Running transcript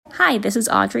Hi, this is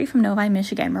Audrey from Novi,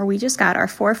 Michigan, where we just got our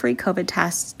 4 free COVID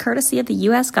tests courtesy of the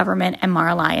U.S. government and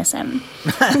Mara Liasson.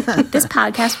 This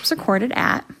podcast was recorded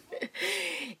at...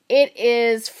 It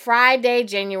is Friday,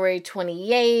 January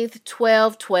 28th,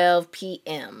 12:12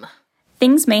 p.m.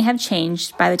 Things may have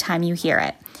changed by the time you hear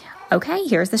it. Okay,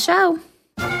 here's the show.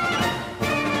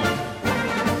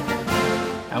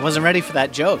 I wasn't ready for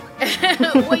that joke.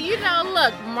 Well,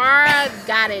 look, Mara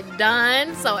got it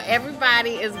done, so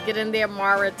everybody is getting their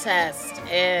Mara test.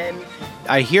 And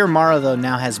I hear Mara, though,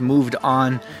 now has moved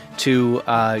on to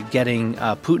getting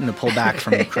Putin to pull back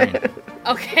from Ukraine.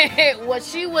 Okay, well,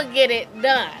 she will get it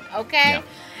done, okay? Yeah.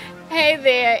 Hey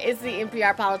there, it's the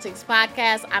NPR Politics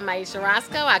Podcast. I'm Aisha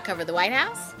Roscoe. I cover the White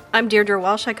House. I'm Deirdre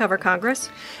Walsh. I cover Congress.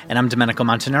 And I'm Domenico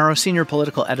Montanaro, senior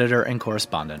political editor and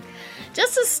correspondent.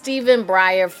 Justice Stephen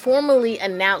Breyer formally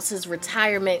announced his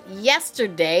retirement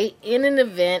yesterday in an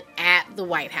event at the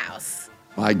White House.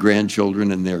 My grandchildren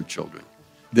and their children,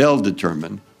 they'll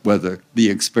determine whether the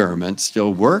experiment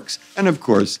still works. And of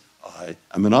course, I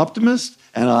am an optimist,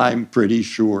 and I'm pretty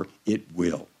sure it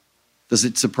will. Does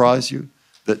it surprise you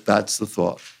that that's the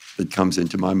thought that comes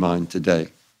into my mind today?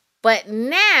 But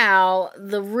now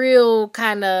the real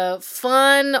kind of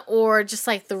fun, or just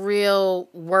like the real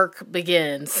work,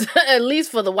 begins, at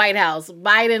least for the White House.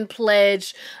 Biden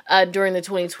pledged during the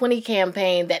 2020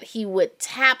 campaign that he would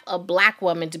tap a black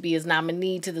woman to be his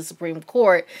nominee to the Supreme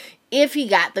Court if he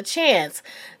got the chance.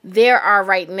 There are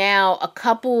right now a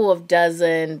couple of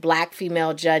dozen black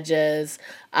female judges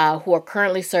who are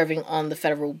currently serving on the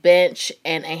federal bench,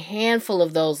 and a handful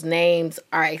of those names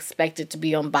are expected to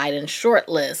be on Biden's short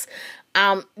list.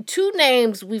 Two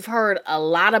names we've heard a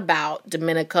lot about,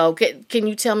 Domenico. Can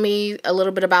you tell me a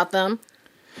little bit about them?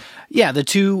 Yeah, the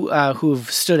two who've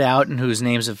stood out and whose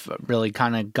names have really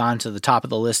kind of gone to the top of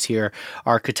the list here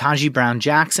are Ketanji Brown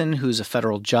Jackson, who's a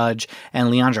federal judge, and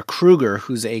Leondra Kruger,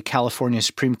 who's a California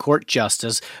Supreme Court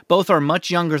justice. Both are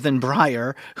much younger than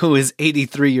Breyer, who is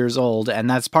 83 years old, and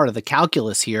that's part of the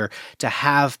calculus here, to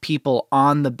have people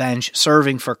on the bench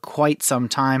serving for quite some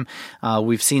time.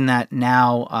 We've seen that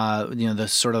now, the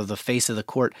sort of the face of the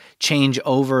court change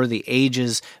over. The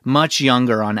ages much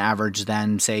younger on average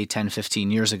than, say, 10,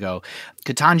 15 years ago.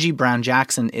 Ketanji Brown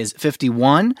Jackson is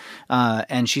 51,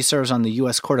 and she serves on the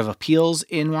U.S. Court of Appeals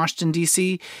in Washington,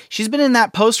 D.C. She's been in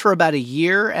that post for about a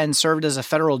year and served as a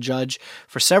federal judge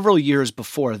for several years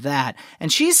before that.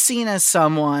 And she's seen as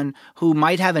someone who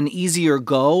might have an easier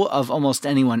go of almost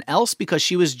anyone else because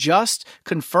she was just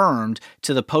confirmed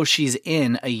to the post she's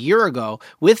in a year ago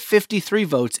with 53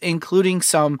 votes, including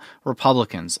some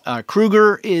Republicans.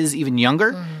 Kruger is even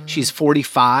younger. Mm-hmm. She's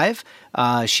 45.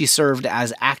 She served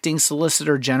as acting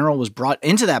solicitor general, was brought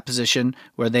into that position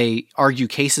where they argue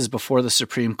cases before the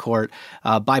Supreme Court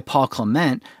by Paul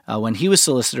Clement when he was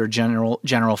solicitor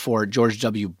general for George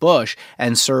W. Bush,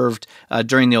 and served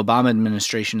during the Obama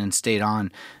administration and stayed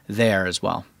on there as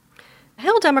well.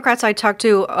 Hill Democrats I talked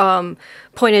to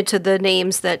pointed to the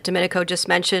names that Domenico just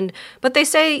mentioned, but they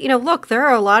say, look, there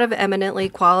are a lot of eminently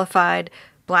qualified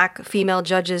black female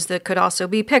judges that could also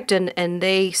be picked, and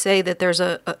they say that there's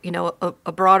a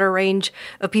broader range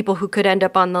of people who could end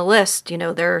up on the list.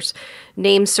 There's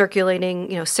names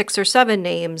circulating, 6 or 7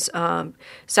 names.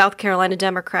 South Carolina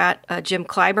Democrat Jim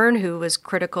Clyburn, who was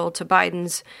critical to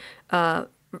Biden's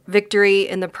victory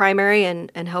in the primary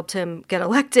and helped him get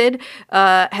elected,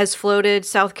 has floated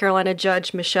South Carolina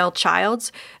Judge Michelle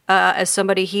Childs as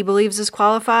somebody he believes is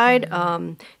qualified.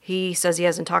 He says he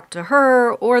hasn't talked to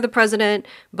her or the president,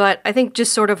 but I think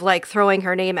just sort of like throwing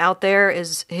her name out there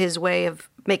is his way of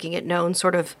making it known,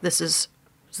 sort of this is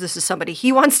somebody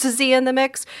he wants to see in the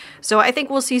mix. So I think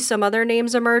we'll see some other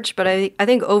names emerge, but I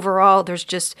think overall there's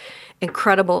just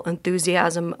incredible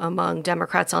enthusiasm among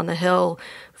Democrats on the Hill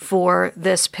for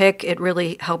this pick. It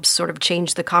really helps sort of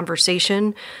change the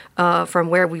conversation from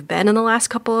where we've been in the last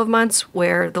couple of months,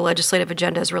 where the legislative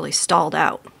agenda has really stalled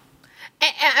out.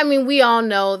 I mean, we all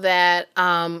know that,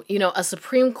 a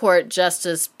Supreme Court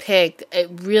justice pick, it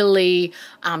really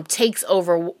takes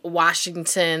over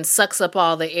Washington, sucks up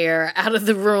all the air out of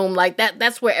the room. Like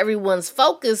that's where everyone's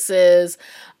focus is.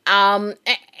 But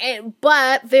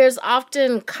there's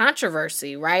often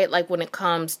controversy, right? Like when it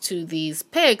comes to these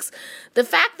picks, the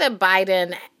fact that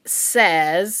Biden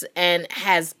says and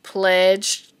has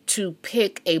pledged to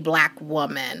pick a black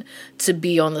woman to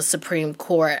be on the Supreme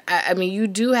Court. I mean, you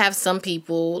do have some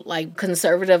people like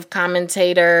conservative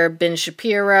commentator Ben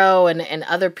Shapiro and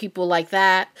other people like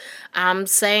that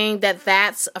saying that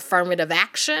that's affirmative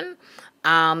action,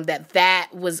 that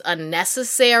was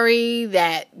unnecessary,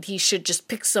 that he should just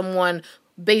pick someone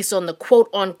based on the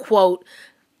quote-unquote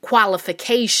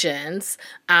qualifications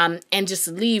and just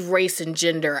leave race and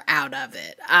gender out of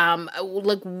it.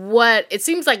 It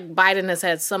seems like Biden has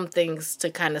had some things to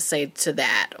kind of say to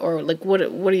that, or like, what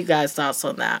are you guys' thoughts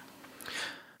on that?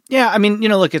 Yeah, I mean,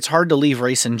 look, it's hard to leave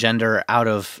race and gender out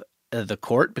of the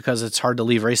court because it's hard to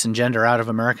leave race and gender out of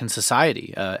American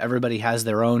society. Everybody has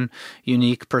their own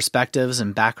unique perspectives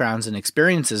and backgrounds and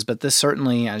experiences, but this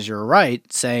certainly, as you're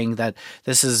right, saying that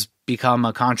this is become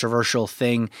a controversial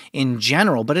thing in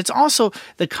general, but it's also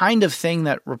the kind of thing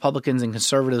that Republicans and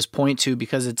conservatives point to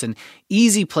because it's an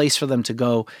easy place for them to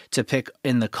go to pick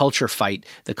in the culture fight,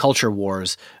 the culture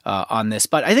wars on this.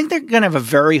 But I think they're going to have a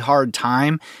very hard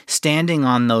time standing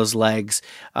on those legs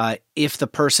if the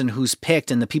person who's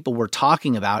picked and the people we're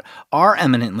talking about are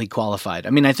eminently qualified.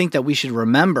 I mean, I think that we should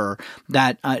remember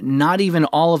that not even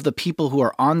all of the people who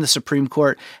are on the Supreme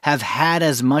Court have had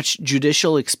as much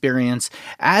judicial experience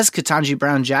as Ketanji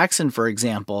Brown Jackson, for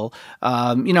example,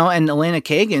 and Elena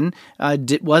Kagan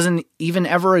wasn't even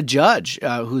ever a judge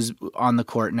who's on the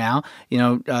court now.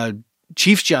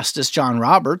 Chief Justice John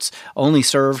Roberts only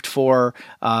served for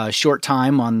a short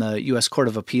time on the U.S. Court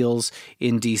of Appeals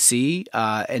in D.C.,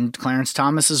 and Clarence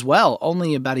Thomas as well,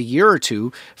 only about a year or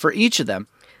two for each of them.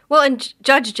 Well, and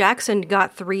Judge Jackson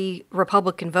got 3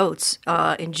 Republican votes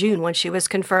in June when she was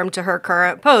confirmed to her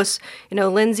current post.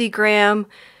 Lindsey Graham,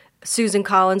 Susan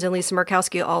Collins, and Lisa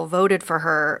Murkowski all voted for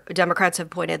her. Democrats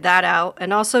have pointed that out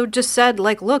and also just said,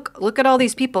 look at all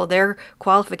these people. Their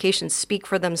qualifications speak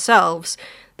for themselves.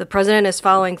 The president is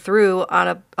following through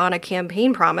on a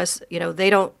campaign promise. They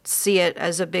don't see it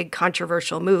as a big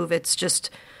controversial move. It's just,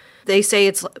 they say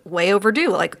it's way overdue,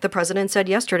 like the president said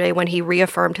yesterday when he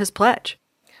reaffirmed his pledge.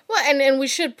 Well, and we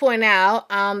should point out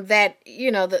that,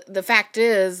 the fact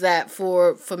is that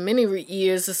for many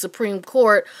years, the Supreme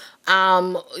Court,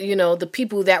 the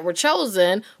people that were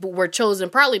chosen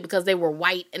partly because they were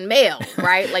white and male,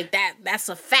 right? Like that's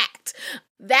a fact.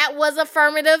 That was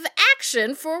affirmative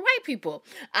action for white people.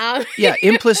 Yeah,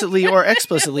 implicitly or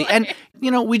explicitly. And,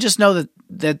 we just know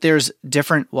that there's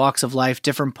different walks of life,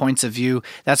 different points of view.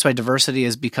 That's why diversity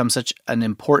has become such an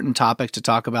important topic to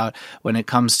talk about when it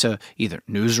comes to either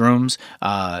newsrooms,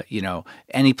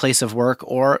 any place of work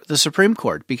or the Supreme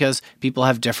Court, because people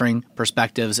have differing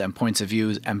perspectives and points of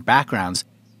views and backgrounds.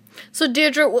 So,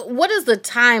 Deirdre, what is the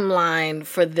timeline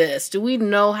for this? Do we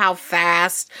know how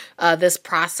fast this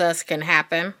process can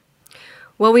happen?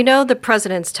 Well, we know the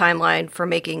president's timeline for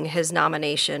making his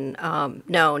nomination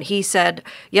known. He said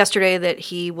yesterday that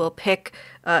he will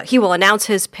announce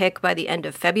his pick by the end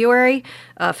of February.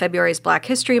 February is Black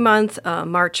History Month.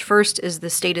 March 1st is the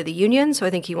State of the Union. So I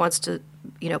think he wants to,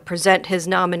 present his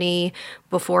nominee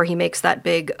before he makes that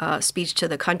big speech to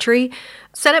the country.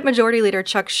 Senate Majority Leader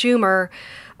Chuck Schumer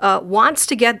wants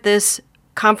to get this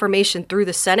confirmation through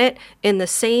the Senate in the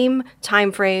same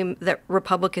time frame that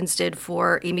Republicans did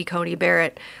for Amy Coney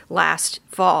Barrett last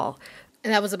fall.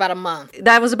 And that was about a month.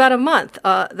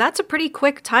 That's a pretty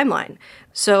quick timeline.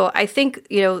 So I think,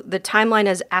 the timeline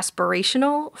is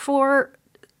aspirational for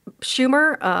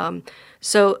Schumer.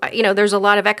 There's a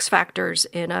lot of X factors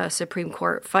in a Supreme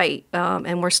Court fight.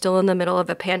 And we're still in the middle of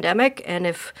a pandemic. And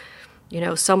if,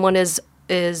 someone is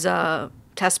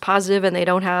test positive and they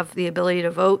don't have the ability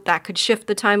to vote, that could shift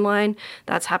the timeline.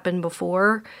 That's happened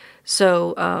before.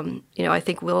 So, I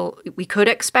think we could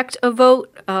expect a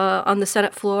vote on the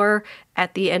Senate floor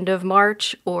at the end of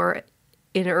March or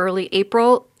in early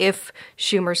April if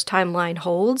Schumer's timeline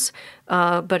holds.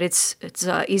 But it's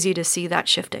easy to see that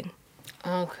shifting.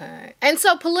 Okay. And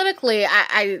so politically,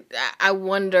 I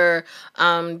wonder,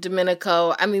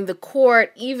 Domenico, the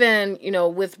court, even,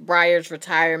 with Breyer's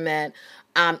retirement,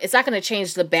 it's not going to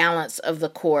change the balance of the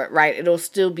court, right? It'll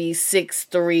still be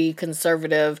 6-3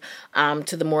 conservative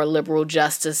to the more liberal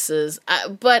justices.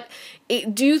 But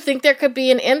do you think there could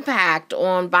be an impact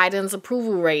on Biden's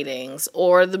approval ratings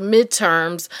or the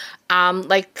midterms?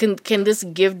 Can this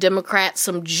give Democrats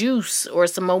some juice or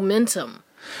some momentum?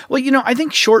 Well, I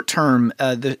think short term,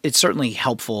 it's certainly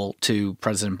helpful to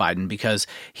President Biden because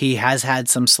he has had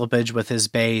some slippage with his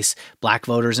base, Black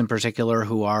voters in particular,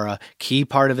 who are a key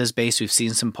part of his base. We've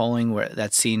seen some polling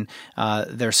that's seen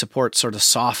their support sort of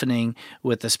softening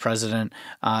with this president.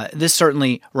 This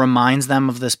certainly reminds them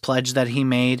of this pledge that he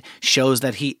made, shows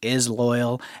that he is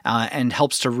loyal, and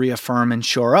helps to reaffirm and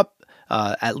shore up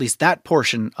at least that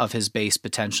portion of his base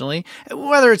potentially.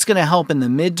 Whether it's going to help in the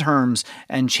midterms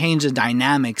and change the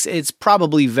dynamics, it's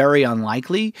probably very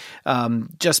unlikely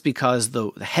just because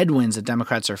the headwinds that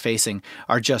Democrats are facing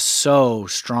are just so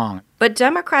strong. But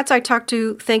Democrats I talked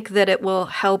to think that it will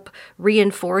help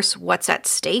reinforce what's at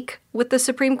stake with the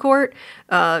Supreme Court.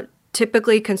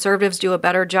 Typically, conservatives do a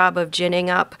better job of ginning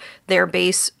up their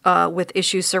base with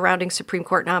issues surrounding Supreme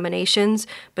Court nominations,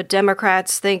 but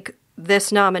Democrats think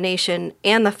this nomination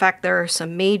and the fact there are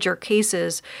some major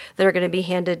cases that are going to be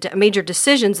major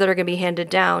decisions that are going to be handed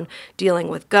down dealing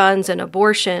with guns and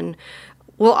abortion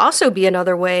will also be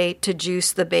another way to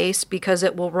juice the base, because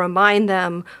it will remind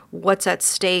them what's at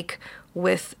stake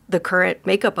with the current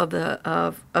makeup of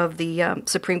the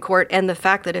Supreme Court, and the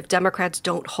fact that if Democrats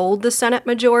don't hold the Senate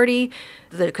majority,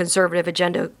 the conservative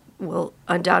agenda will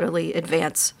undoubtedly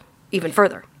advance even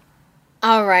further.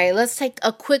 All right, let's take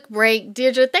a quick break.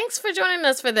 Deirdre, thanks for joining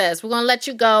us for this. We're going to let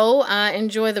you go.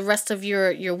 Enjoy the rest of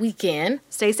your weekend.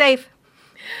 Stay safe.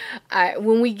 All right,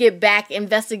 when we get back,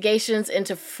 investigations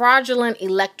into fraudulent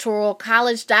electoral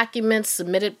college documents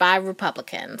submitted by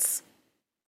Republicans.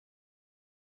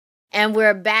 And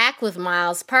we're back with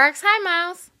Miles Parks. Hi,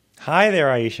 Miles. Hi there,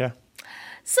 Aisha.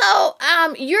 So,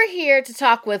 you're here to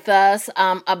talk with us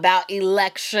about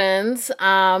elections,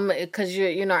 because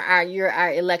you're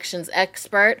our elections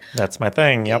expert. That's my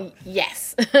thing. Yep.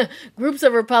 Yes. Groups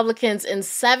of Republicans in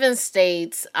 7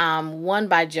 states, won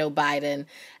by Joe Biden,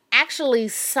 actually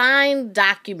signed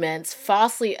documents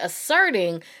falsely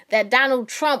asserting that Donald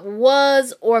Trump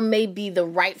was or may be the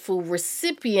rightful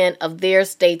recipient of their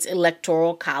state's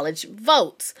electoral college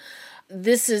votes.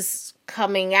 This is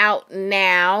coming out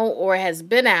now, or has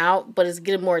been out, but is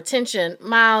getting more attention.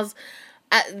 Miles,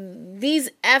 these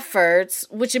efforts,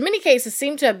 which in many cases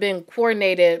seem to have been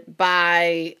coordinated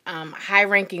by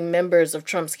high-ranking members of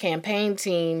Trump's campaign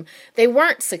team, they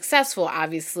weren't successful,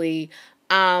 obviously,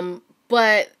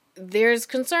 but there's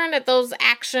concern that those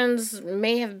actions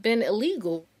may have been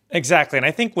illegal. Exactly. And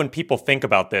I think when people think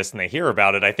about this and they hear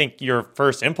about it, I think your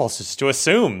first impulse is to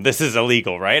assume this is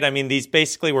illegal, right? I mean, these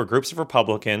basically were groups of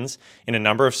Republicans in a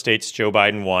number of states Joe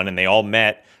Biden won, and they all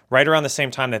met right around the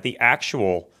same time that the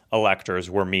actual electors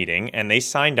were meeting, and they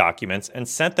signed documents and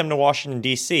sent them to Washington,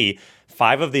 D.C.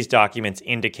 5 of these documents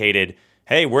indicated,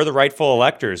 hey, we're the rightful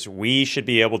electors. We should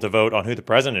be able to vote on who the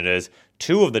president is.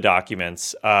 2 of the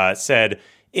documents said,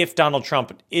 if Donald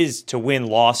Trump is to win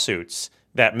lawsuits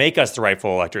that make us the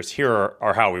rightful electors, here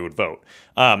are how we would vote.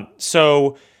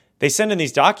 So they send in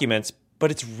these documents,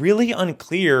 but it's really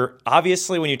unclear.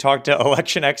 Obviously, when you talk to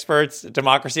election experts,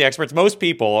 democracy experts, most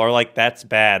people are like, that's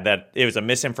bad, that it was a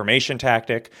misinformation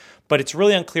tactic. But it's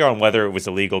really unclear on whether it was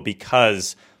illegal,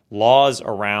 because laws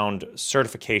around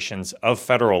certifications of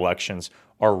federal elections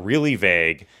are really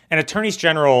vague. And attorneys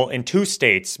general in 2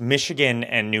 states, Michigan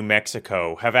and New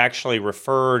Mexico, have actually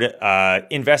referred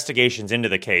investigations into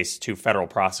the case to federal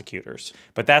prosecutors.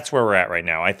 But that's where we're at right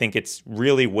now. I think it's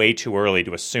really way too early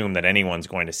to assume that anyone's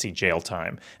going to see jail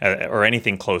time or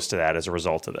anything close to that as a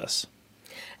result of this.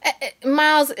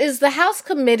 Miles, is the House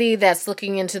committee that's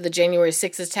looking into the January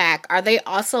 6th attack, are they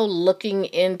also looking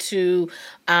into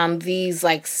these,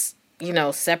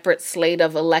 separate slate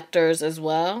of electors as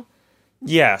well?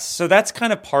 Yes. So that's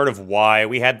kind of part of why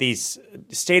we had these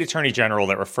state attorney general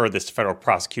that referred this to federal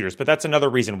prosecutors. But that's another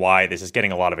reason why this is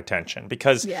getting a lot of attention,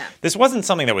 because this wasn't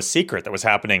something that was secret that was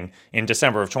happening in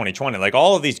December of 2020. Like,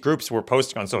 all of these groups were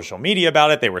posting on social media about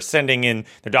it. They were sending in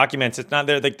their documents. It's not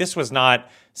there. Like, this was not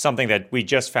something that we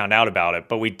just found out about it.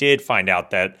 But we did find out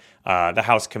that the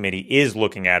House committee is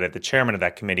looking at it. The chairman of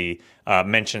that committee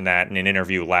mentioned that in an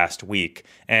interview last week.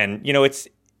 And,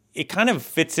 it kind of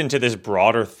fits into this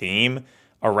broader theme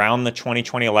around the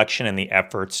 2020 election and the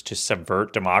efforts to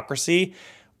subvert democracy,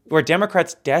 where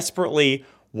Democrats desperately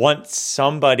want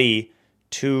somebody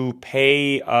to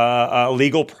pay a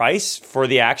legal price for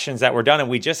the actions that were done. And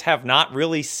we just have not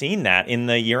really seen that in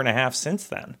the year and a half since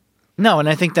then. No, and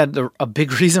I think that a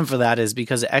big reason for that is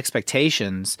because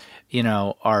expectations,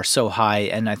 are so high.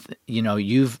 And,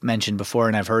 you've mentioned before,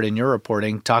 and I've heard in your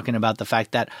reporting, talking about the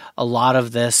fact that a lot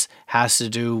of this has to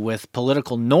do with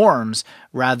political norms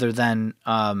rather than,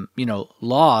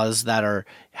 laws that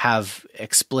have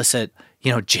explicit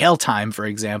jail time, for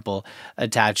example,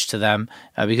 attached to them,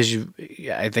 because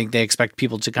I think they expect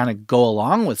people to kind of go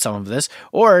along with some of this,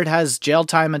 or it has jail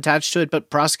time attached to it,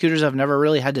 but prosecutors have never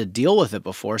really had to deal with it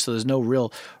before, so there's no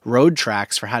real road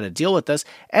tracks for how to deal with this.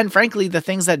 And frankly, the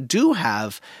things that do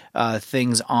have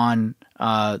things on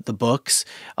the books,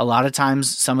 a lot of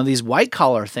times some of these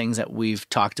white-collar things that we've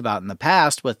talked about in the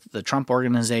past with the Trump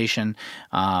Organization,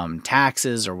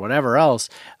 taxes or whatever else,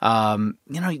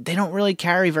 they don't really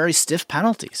carry very stiff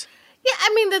penalties. Yeah,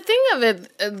 I mean, the thing of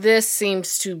it, this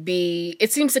seems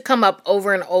to come up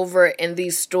over and over in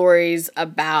these stories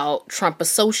about Trump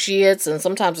associates, and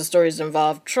sometimes the stories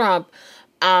involve Trump,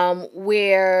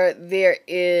 where there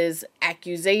is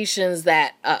accusations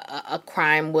that a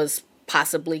crime was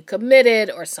possibly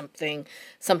committed or something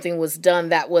was done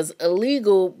that was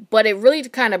illegal. But it really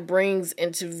kind of brings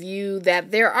into view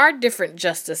that there are different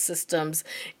justice systems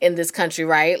in this country,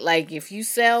 right? Like if you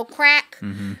sell crack,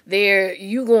 there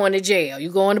you going to jail, you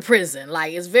going to prison.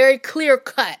 Like it's very clear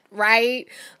cut, right?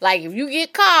 Like if you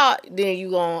get caught, then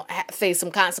you gonna face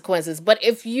some consequences. But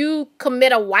if you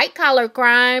commit a white collar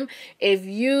crime, if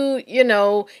you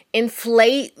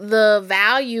inflate the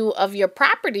value of your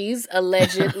properties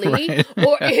allegedly, right.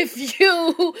 or if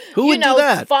you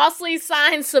falsely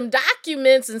sign some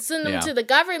documents and send them to the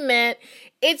government,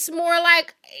 it's more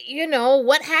like,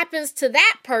 what happens to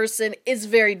that person is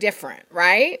very different,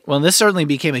 right? Well, this certainly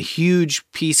became a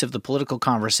huge piece of the political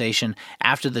conversation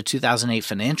after the 2008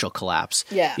 financial collapse.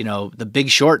 Yeah. The Big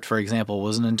Short, for example,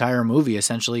 was an entire movie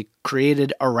essentially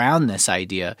created around this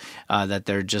idea that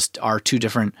there just are two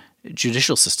different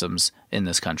judicial systems in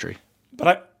this country.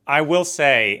 But I will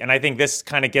say, and I think this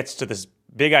kind of gets to this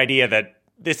big idea that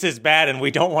this is bad and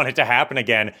we don't want it to happen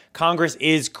again. Congress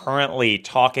is currently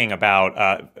talking about,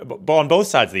 on both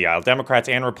sides of the aisle, Democrats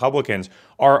and Republicans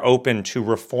are open to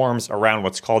reforms around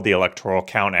what's called the Electoral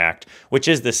Count Act, which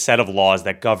is the set of laws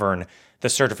that govern the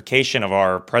certification of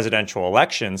our presidential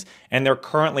elections. And they're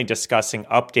currently discussing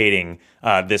updating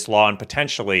this law and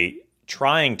potentially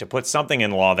trying to put something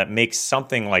in law that makes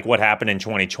something like what happened in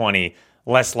 2020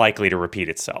 less likely to repeat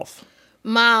itself.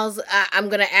 Miles, I'm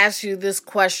going to ask you this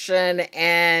question,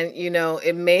 and you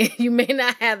may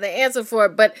not have the answer for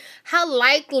it, but how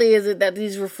likely is it that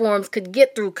these reforms could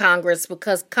get through Congress,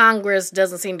 because Congress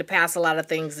doesn't seem to pass a lot of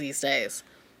things these days?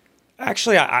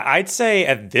 Actually, I'd say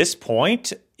at this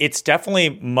point, it's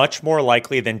definitely much more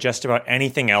likely than just about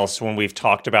anything else when we've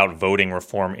talked about voting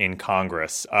reform in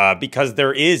Congress, because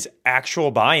there is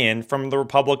actual buy-in from the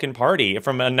Republican Party.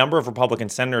 From a number of Republican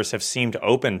senators have seemed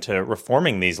open to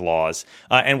reforming these laws,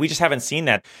 and we just haven't seen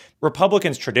that.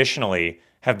 Republicans traditionally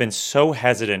have been so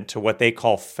hesitant to what they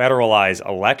call federalize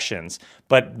elections,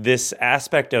 but this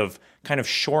aspect of kind of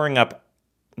shoring up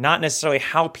not necessarily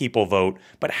how people vote,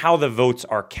 but how the votes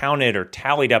are counted or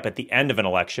tallied up at the end of an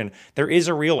election. There is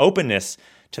a real openness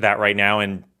to that right now,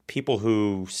 and people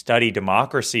who study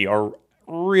democracy are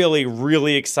really,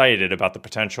 really excited about the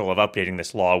potential of updating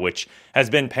this law, which has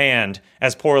been panned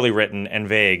as poorly written and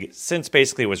vague since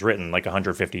basically it was written like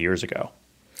 150 years ago.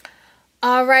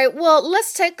 All right, well,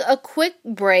 let's take a quick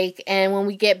break, and when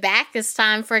we get back, it's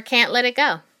time for Can't Let It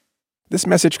Go. This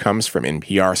message comes from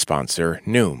NPR sponsor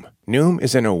Noom. Noom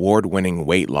is an award-winning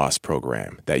weight loss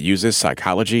program that uses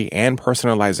psychology and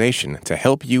personalization to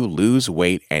help you lose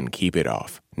weight and keep it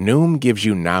off. Noom gives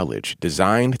you knowledge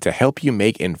designed to help you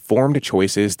make informed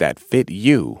choices that fit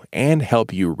you and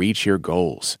help you reach your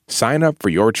goals. Sign up for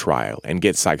your trial and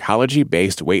get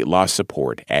psychology-based weight loss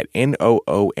support at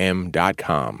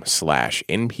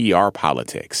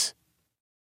noom.com/NPRpolitics.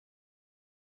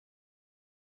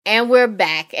 And we're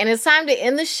back, and it's time to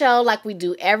end the show like we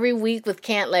do every week with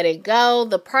Can't Let It Go,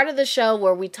 the part of the show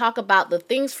where we talk about the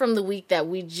things from the week that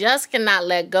we just cannot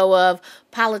let go of,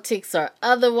 politics or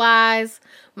otherwise.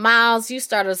 Miles, you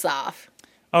start us off.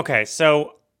 Okay,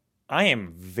 so I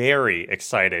am very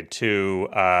excited to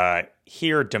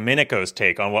hear Domenico's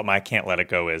take on what my Can't Let It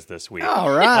Go is this week. All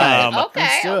right.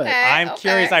 Let's do it. I'm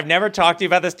curious. I've never talked to you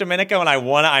about this, Domenico,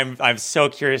 and I'm so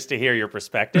curious to hear your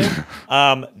perspective.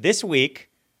 This week,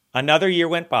 another year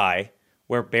went by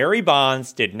where Barry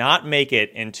Bonds did not make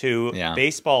it into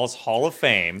baseball's Hall of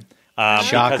Fame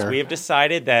because we have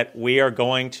decided that we are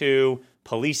going to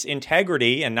police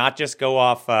integrity and not just go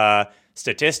off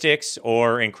statistics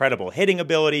or incredible hitting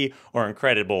ability or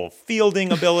incredible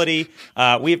fielding ability.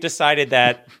 We have decided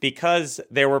that because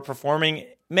there were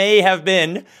may have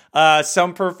been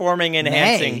some performance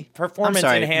enhancing.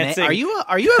 Are you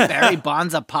a Barry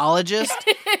Bonds apologist?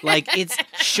 Like, it's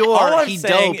sure all I'm he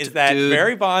saying doped, is that dude.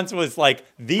 Barry Bonds was like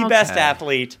the best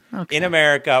athlete in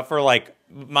America for like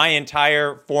my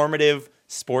entire formative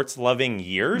sports loving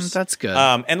years. That's good.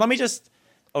 And let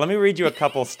me read you a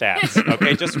couple stats.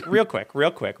 Okay, just real quick.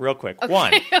 Okay,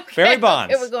 One, Barry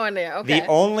Bonds. Okay, we're going there. Okay. The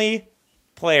only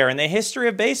player in the history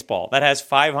of baseball that has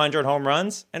 500 home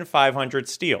runs and 500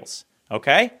 steals.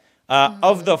 Okay?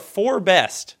 Of the 4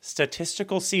 best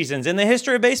statistical seasons in the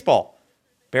history of baseball,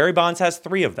 Barry Bonds has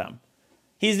 3 of them.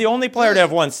 He's the only player to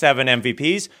have won 7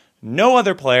 MVPs. No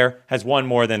other player has won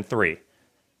more than 3.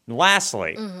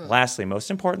 Lastly, most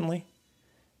importantly,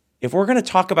 if we're going to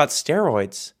talk about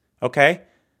steroids, okay,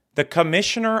 the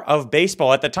commissioner of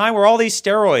baseball at the time where all these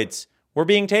steroids were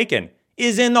being taken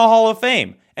is in the Hall of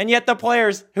Fame. And yet the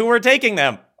players who were taking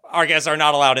them, I guess, are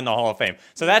not allowed in the Hall of Fame.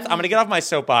 So I'm going to get off my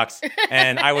soapbox,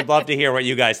 and I would love to hear what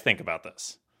you guys think about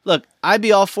this. Look, I'd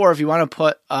be all for if you want to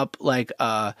put up like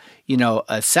a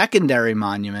secondary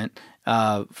monument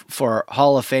for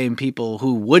Hall of Fame people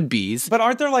who would be's. But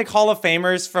aren't there like Hall of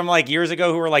Famers from like years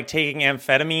ago who were like taking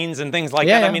amphetamines and things like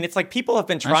that? Yeah. I mean, it's like people have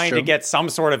been trying to get some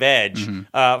sort of edge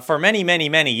for many, many,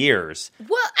 many years.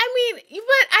 Well, I mean,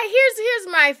 but here's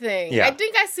my thing. Yeah. I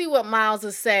think I see what Miles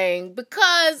is saying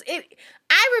because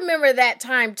I remember that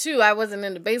time too. I wasn't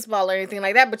into baseball or anything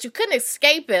like that, but you couldn't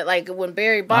escape it. Like when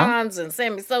Barry Bonds and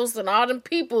Sammy Sosa and all them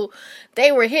people,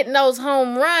 they were hitting those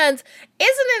home runs.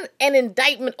 Isn't it an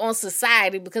indictment on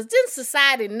society? Because didn't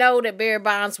society know that Barry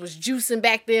Bonds was juicing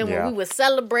back then when we were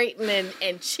celebrating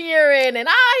and cheering and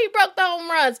he broke the home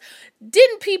runs?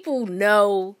 Didn't people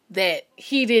know that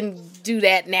he didn't do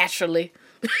that naturally?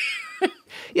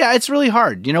 Yeah, it's really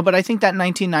hard, but I think that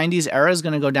 1990s era is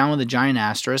going to go down with a giant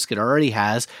asterisk. It already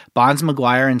has. Bonds,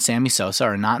 McGwire, and Sammy Sosa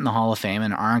are not in the Hall of Fame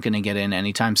and aren't going to get in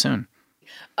anytime soon.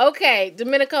 Okay,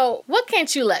 Domenico, what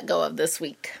can't you let go of this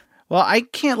week? Well, I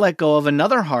can't let go of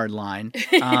another hard line,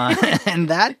 and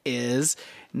that is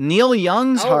Neil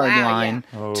Young's hard line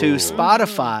to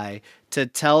Spotify to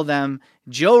tell them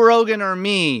Joe Rogan or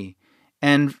me.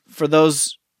 And for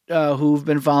those who've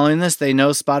been following this, they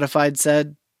know Spotify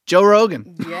said Joe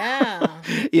Rogan. Yeah.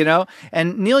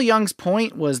 And Neil Young's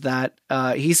point was that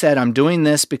he said, I'm doing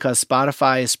this because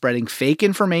Spotify is spreading fake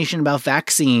information about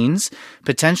vaccines,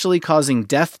 potentially causing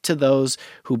death to those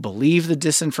who believe the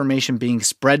disinformation being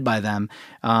spread by them.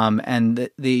 And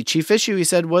the chief issue, he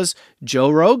said, was Joe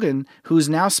Rogan, who's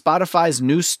now Spotify's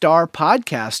new star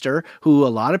podcaster, who a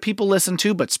lot of people listen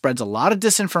to, but spreads a lot of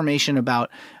disinformation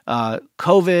about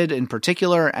COVID in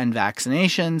particular and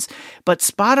vaccinations. But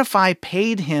Spotify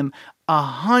paid him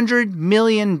 $100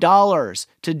 million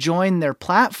to join their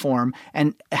platform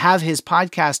and have his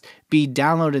podcast be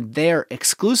downloaded there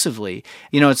exclusively.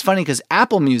 It's funny because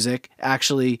Apple Music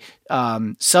actually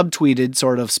subtweeted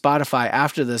sort of Spotify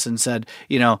after this and said,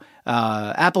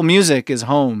 Apple Music is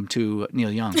home to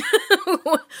Neil Young.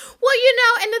 Well,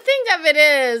 and the thing of it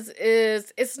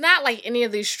is it's not like any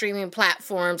of these streaming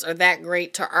platforms are that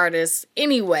great to artists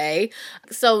anyway.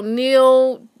 So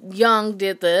Neil Young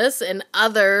did this, and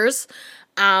others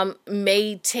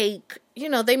may take,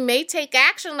 they may take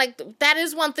action. Like, that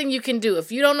is one thing you can do.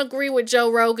 If you don't agree with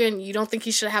Joe Rogan, you don't think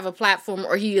he should have a platform,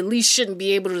 or he at least shouldn't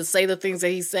be able to say the things that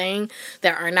he's saying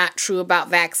that are not true about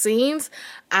vaccines,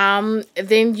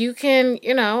 then you can,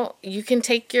 you can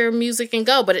take your music and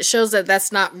go. But it shows that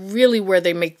that's not really where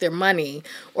they make their money,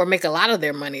 or make a lot of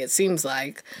their money, it seems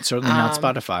like. Certainly not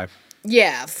Spotify.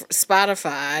 Yeah,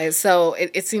 Spotify. So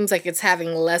it seems like it's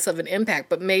having less of an impact.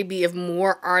 But maybe if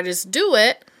more artists do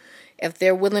it, if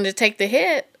they're willing to take the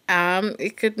hit,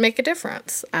 it could make a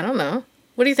difference. I don't know.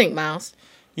 What do you think, Miles?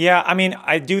 Yeah, I mean,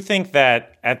 I do think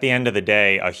that at the end of the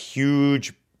day, a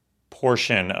huge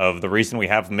portion of the reason we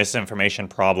have a misinformation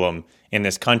problem in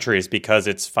this country is because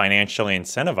it's financially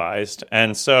incentivized.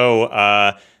 And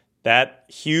so that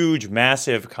huge,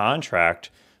 massive contract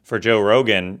for Joe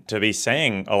Rogan to be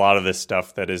saying a lot of this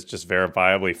stuff that is just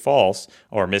verifiably false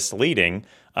or misleading,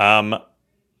 I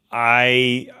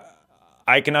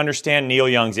can understand Neil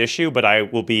Young's issue, but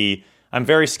I'm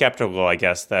very skeptical, I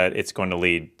guess, that it's going to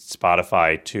lead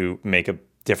Spotify to make a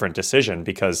different decision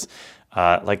because,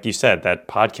 like you said, that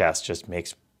podcast just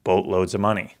makes boatloads of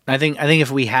money. I think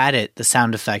if we had it, the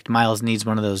sound effect, Miles needs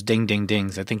one of those ding, ding,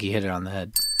 dings. I think he hit it on the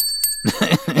head.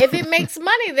 If it makes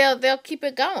money, they'll keep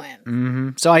it going. Mm-hmm.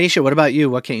 So Aisha, what about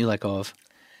you? What can't you let go of?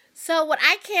 So what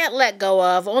I can't let go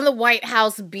of on the White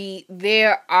House beat,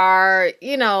 there are,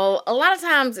 a lot of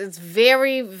times it's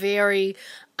very, very,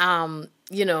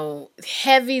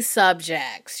 heavy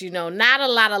subjects, not a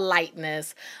lot of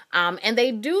lightness. And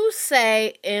they do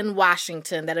say in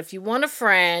Washington that if you want a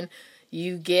friend,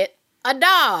 you get a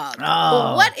dog. Oh.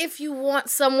 But what if you want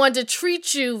someone to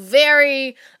treat you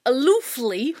very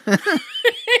aloofly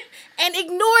and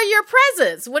ignore your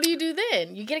presence? What do you do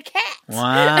then? You get a cat.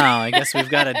 Wow, I guess we've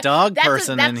got a dog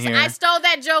person in here. I stole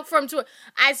that joke from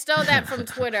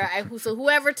Twitter. So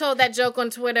whoever told that joke on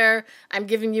Twitter, I'm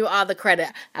giving you all the credit.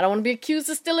 I don't want to be accused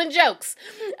of stealing jokes.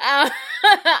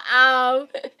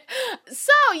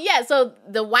 So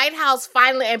the White House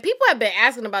finally, and people have been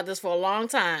asking about this for a long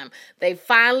time, they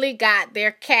finally got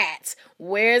their cats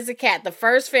Where's the cat? The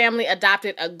first family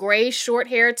adopted a gray,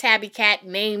 short-haired tabby cat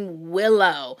named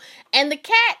Willow. And the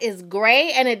cat is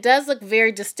gray, and it does look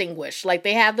very distinguished. Like,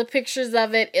 they have the pictures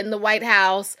of it in the White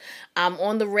House,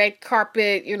 on the red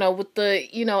carpet, with the,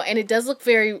 and it does look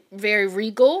very, very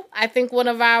regal. I think one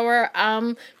of our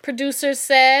producers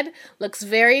said. Looks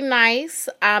very nice.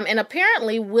 And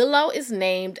apparently, Willow is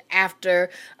named after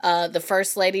the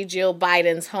First Lady Jill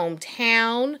Biden's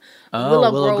hometown,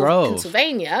 Willow Grove,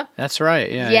 Pennsylvania. That's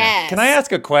right. Yeah. Yes. Can I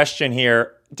ask a question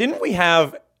here?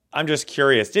 I'm just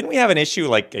curious, didn't we have an issue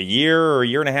like a year or a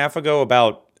year and a half ago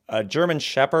about a German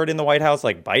Shepherd in the White House,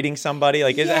 like biting somebody?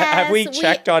 Have we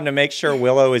checked on to make sure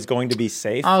Willow is going to be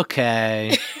safe?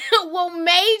 Okay. Well,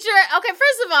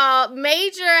 first of all,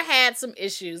 Major had some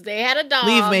issues. They had a dog.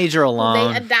 Leave Major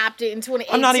alone. They adopted in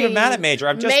 2018. I'm not even mad at Major.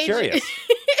 I'm just curious.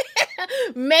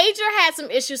 Major had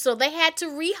some issues, so they had to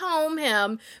rehome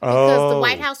him because the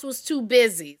White House was too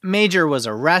busy. Major was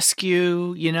a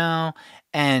rescue,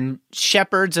 and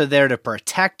shepherds are there to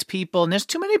protect people. And there's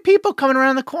too many people coming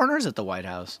around the corners at the White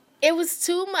House. It was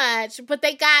too much, but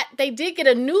they did get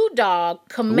a new dog,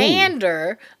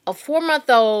 Commander, a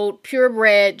 4-month-old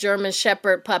purebred German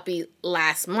Shepherd puppy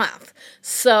last month.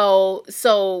 So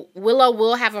Willow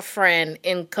will have a friend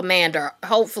in Commander.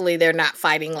 Hopefully they're not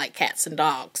fighting like cats and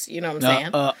dogs. You know what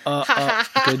I'm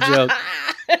saying? Good joke.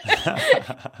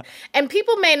 And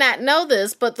people may not know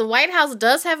this, but the White House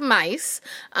does have mice.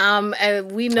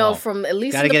 We know from at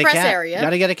least in the press area.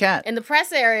 Gotta get a cat. In the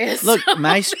press area. Look,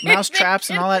 mouse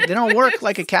traps and all that, they don't work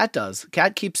like a cat does.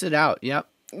 Cat keeps it out. Yep.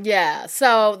 Yeah,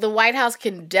 so the White House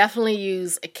can definitely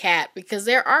use a cat because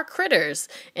there are critters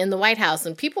in the White House.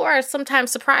 And people are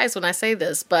sometimes surprised when I say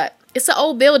this, but it's an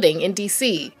old building in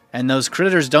D.C. And those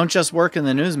critters don't just work in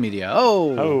the news media.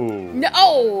 No,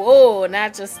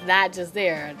 not just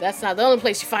there. That's not the only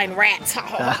place you find rats.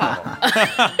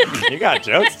 You got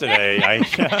jokes today,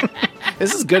 Aisha.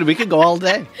 This is good. We could go all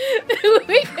day.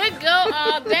 We could go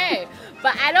all day.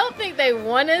 But I don't think they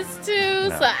want us to,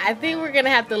 so I think we're going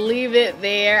to have to leave it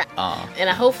there. And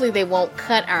hopefully they won't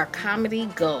cut our comedy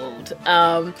gold.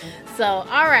 All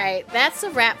right, that's a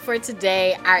wrap for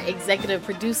today. Our executive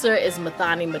producer is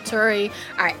Mathani Maturi.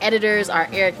 Our editors are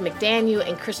Eric McDaniel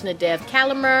and Krishna Dev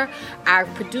Kalamer. Our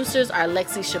producers are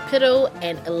Lexi Shapiro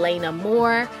and Elena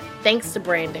Moore. Thanks to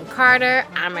Brandon Carter.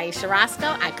 I'm Aisha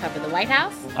Roscoe. I cover the White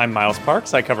House. I'm Miles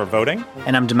Parks. I cover voting.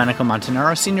 And I'm Domenico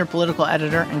Montanaro, senior political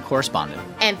editor and correspondent.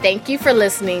 And thank you for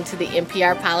listening to the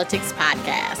NPR Politics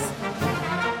Podcast.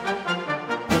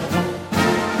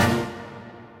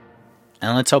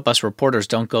 And let's hope us reporters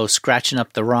don't go scratching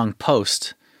up the wrong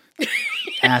post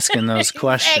asking those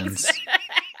questions.